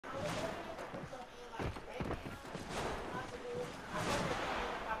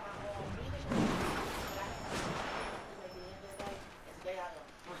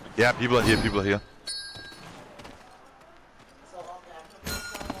Yeah, people are here, people are here.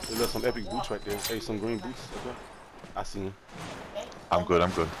 They left some epic boots right there. Hey, some green boots. Okay. I see him. I'm good,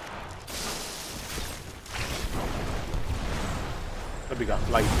 I'm good. That big got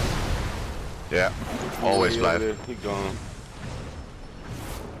flight. Yeah, always flight. He gone.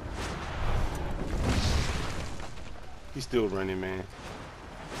 He's still running, man.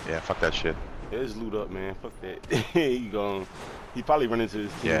 Yeah, fuck that shit. Yeah, just loot up, man. Fuck that. He gone. He probably run into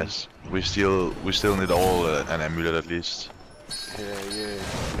his team. Yes, we still need all an amulet at least. Yeah.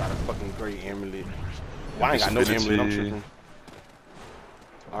 Got a fucking great amulet. Well, I ain't got no amulet, I'm tripping.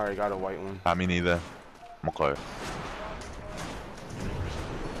 Alright, got a white one. I mean neither. Okay.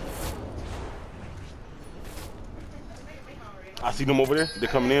 I see them over there. They're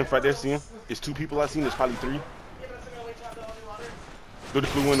coming in right there, see him? It's 2 people I seen, there's probably 3. Through the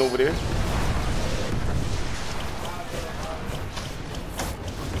blue one over there.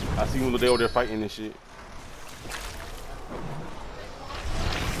 I see them, they over there fighting and shit.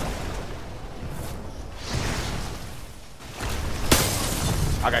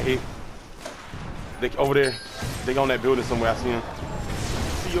 I got hit. They over there. They on that building somewhere. I see him.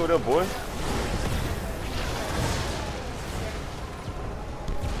 See you over there, boy.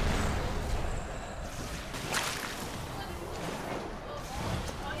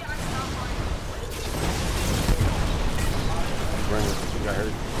 Brandon, you got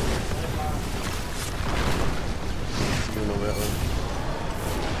hurt. You know that way.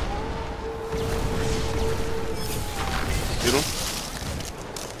 Hit him.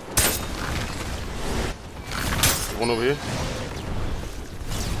 One over here.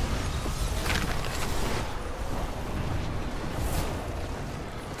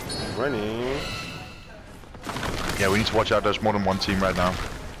 Running. Yeah, we need to watch out. There's more than one team right now.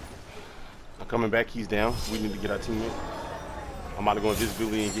 I'm coming back. He's down. We need to get our teammate. I'm about to go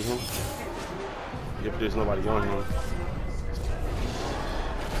invisibly and get him. If there's nobody on him.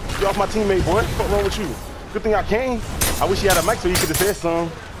 Get off my teammate, boy. What's wrong with you? Good thing I came. I wish he had a mic so he could have said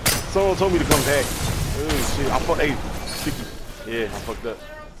something. Someone told me to come back. Oh shit, I fucked. Hey, sticky. Yeah, I fucked up.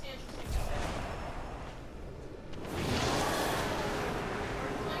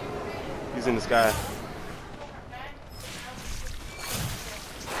 He's in the sky.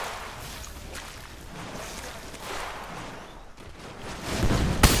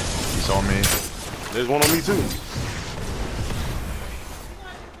 He's on me. There's one on me too.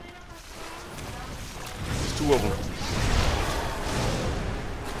 There's 2 of them.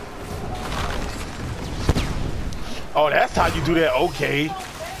 Oh, that's how you do that. Okay.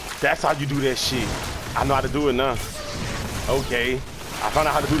 That's how you do that shit. I know how to do it now. Okay. I found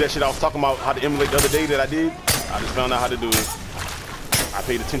out how to do that shit I was talking about, how to emulate the other day that I did. I just found out how to do it. I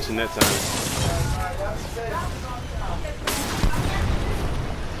paid attention that time.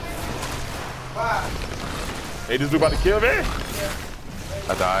 Hey, this dude about to kill me?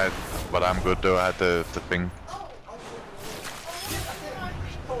 I died, but I'm good though. I had the thing.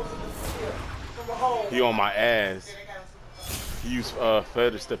 He on my ass. He used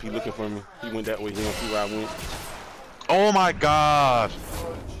further stuff. He looking for me. He went that way. He don't see where I went. Oh my god!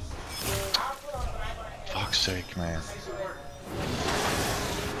 Fuck's sake, man.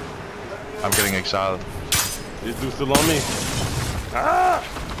 I'm getting exiled. This dude's still on me. Ah!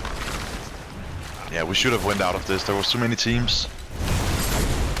 Yeah, we should have went out of this. There was too many teams.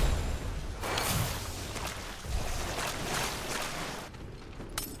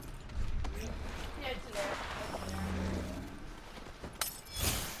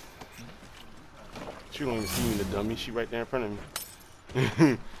 She don't even see me, the dummy. She right there in front of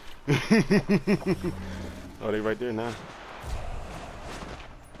me. Oh, they right there now.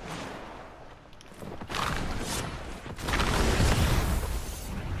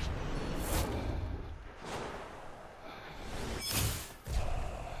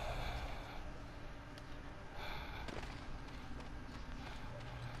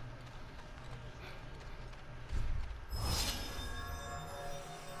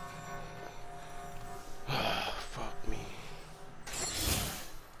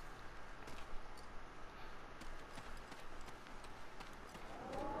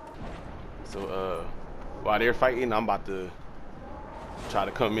 So, while they're fighting, I'm about to try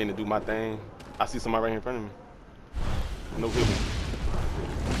to come in and do my thing. I see somebody right here in front of me. No healing.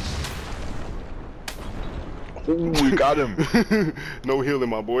 Oh, we got him. No healing,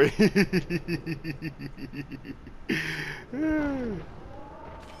 my boy.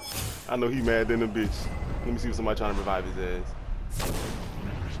 I know he mad than a bitch. Let me see if somebody trying to revive his ass.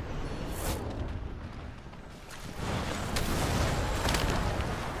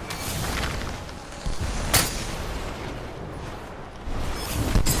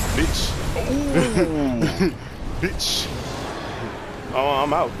 Bitch. Oh,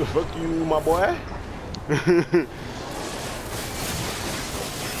 I'm out. Fuck you, my boy.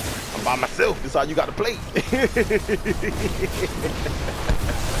 I'm by myself. This is how you got to play.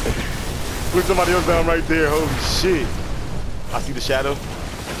 Look, somebody else down right there. Holy shit. I see the shadow.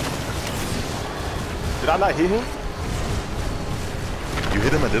 Did I not hit him? You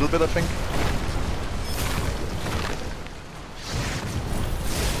hit him a little bit, I think.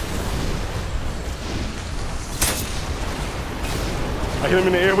 I hit him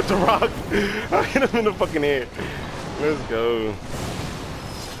in the air with the rock. I hit him in the fucking air. Let's go.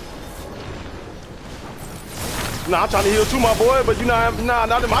 Nah, I'm trying to heal too, my boy, but you know, nah,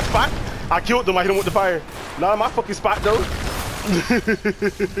 not in my spot. I killed them. I hit him with the fire. Not in my fucking spot, though.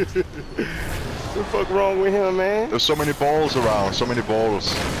 What the fuck wrong with him, man? There's so many balls around, so many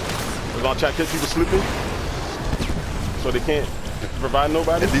balls. We're gonna try to catch people slipping, so they can't provide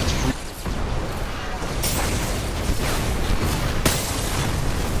nobody. At least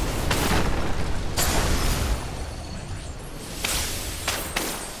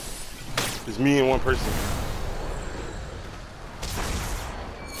It's me and one person.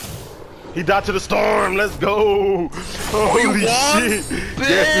 He died to the storm. Let's go. Holy shit. Bitch.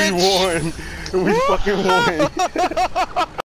 Yes, we won. We fucking won.